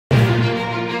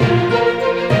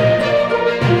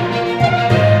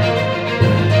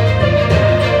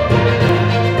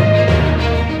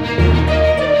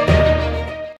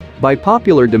By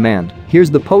popular demand,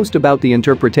 here's the post about the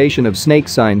interpretation of snake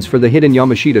signs for the hidden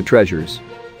Yamashita treasures.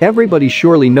 Everybody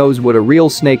surely knows what a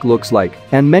real snake looks like,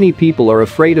 and many people are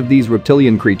afraid of these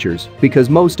reptilian creatures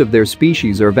because most of their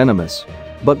species are venomous.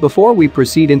 But before we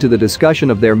proceed into the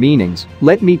discussion of their meanings,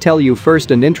 let me tell you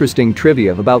first an interesting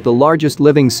trivia about the largest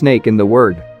living snake in the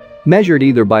world. Measured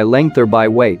either by length or by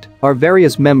weight are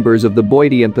various members of the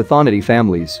Boidae and Pythonidae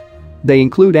families. They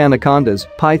include anacondas,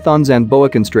 pythons and boa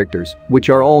constrictors, which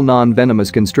are all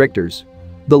non-venomous constrictors.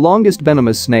 The longest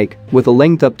venomous snake, with a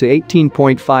length up to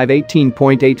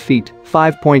 18.8 feet,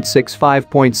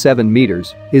 5.6–5.7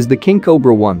 meters, is the king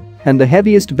cobra one, and the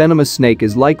heaviest venomous snake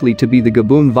is likely to be the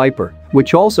gaboon viper,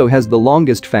 which also has the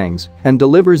longest fangs and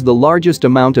delivers the largest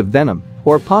amount of venom,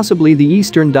 or possibly the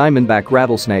eastern diamondback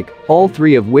rattlesnake, all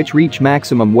three of which reach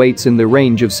maximum weights in the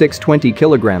range of 620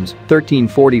 kilograms,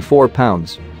 1344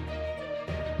 pounds.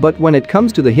 But when it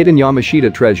comes to the hidden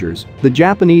Yamashita treasures, the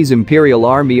Japanese Imperial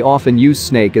Army often use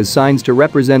snake as signs to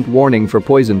represent warning for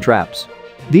poison traps.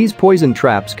 These poison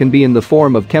traps can be in the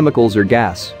form of chemicals or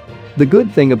gas. The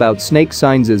good thing about snake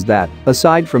signs is that,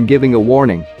 aside from giving a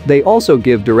warning, they also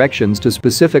give directions to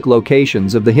specific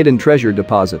locations of the hidden treasure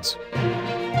deposits.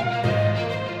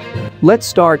 Let's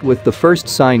start with the first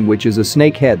sign, which is a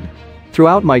snake head.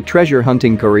 Throughout my treasure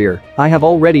hunting career, I have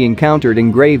already encountered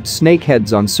engraved snake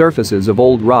heads on surfaces of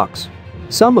old rocks.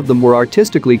 Some of them were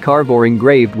artistically carved or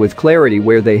engraved with clarity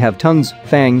where they have tongues,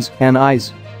 fangs, and eyes.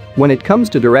 When it comes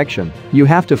to direction, you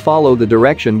have to follow the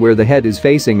direction where the head is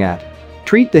facing at.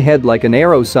 Treat the head like an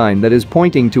arrow sign that is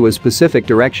pointing to a specific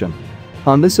direction.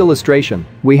 On this illustration,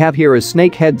 we have here a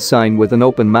snake head sign with an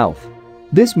open mouth.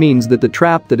 This means that the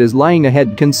trap that is lying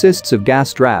ahead consists of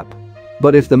gas trap.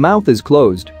 But if the mouth is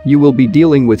closed, you will be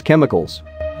dealing with chemicals.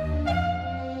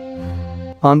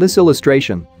 On this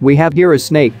illustration, we have here a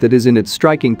snake that is in its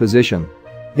striking position.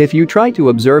 If you try to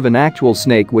observe an actual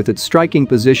snake with its striking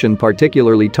position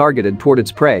particularly targeted toward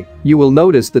its prey, you will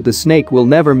notice that the snake will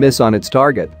never miss on its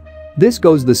target. This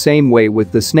goes the same way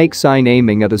with the snake sign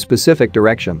aiming at a specific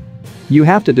direction. You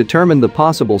have to determine the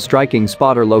possible striking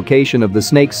spot or location of the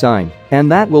snake sign,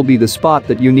 and that will be the spot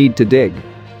that you need to dig.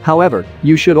 However,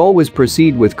 you should always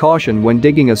proceed with caution when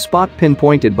digging a spot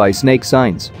pinpointed by snake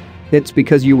signs. It's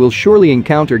because you will surely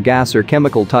encounter gas or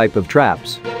chemical type of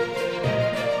traps.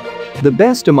 The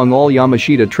best among all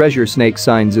Yamashita treasure snake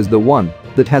signs is the one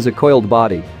that has a coiled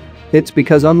body. It's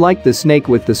because unlike the snake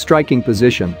with the striking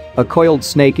position, a coiled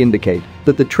snake indicates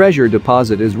that the treasure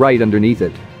deposit is right underneath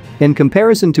it. In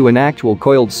comparison to an actual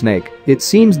coiled snake, it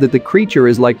seems that the creature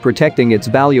is like protecting its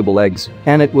valuable eggs,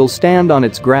 and it will stand on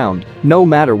its ground, no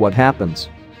matter what happens.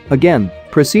 Again,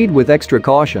 proceed with extra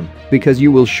caution, because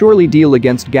you will surely deal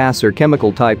against gas or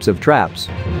chemical types of traps.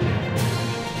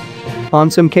 On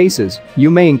some cases,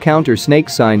 you may encounter snake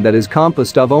sign that is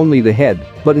composed of only the head,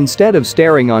 but instead of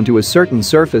staring onto a certain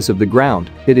surface of the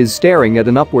ground, it is staring at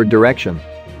an upward direction.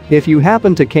 If you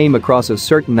happen to come across a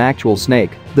certain actual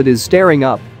snake that is staring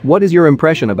up, what is your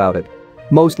impression about it?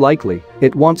 Most likely,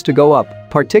 it wants to go up,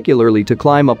 particularly to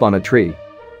climb up on a tree.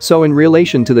 So in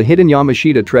relation to the hidden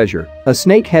Yamashita treasure, a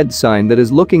snake head sign that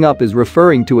is looking up is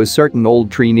referring to a certain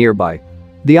old tree nearby.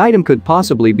 The item could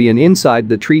possibly be inside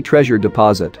the tree treasure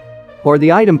deposit. Or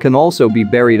the item can also be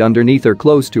buried underneath or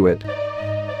close to it.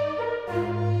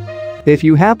 If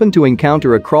you happen to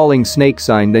encounter a crawling snake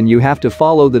sign, then you have to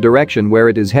follow the direction where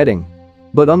it is heading.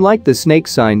 But unlike the snake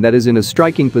sign that is in a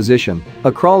striking position,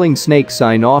 a crawling snake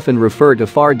sign often refer to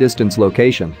far distance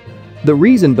location. The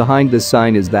reason behind this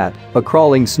sign is that a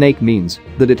crawling snake means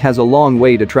that it has a long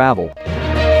way to travel.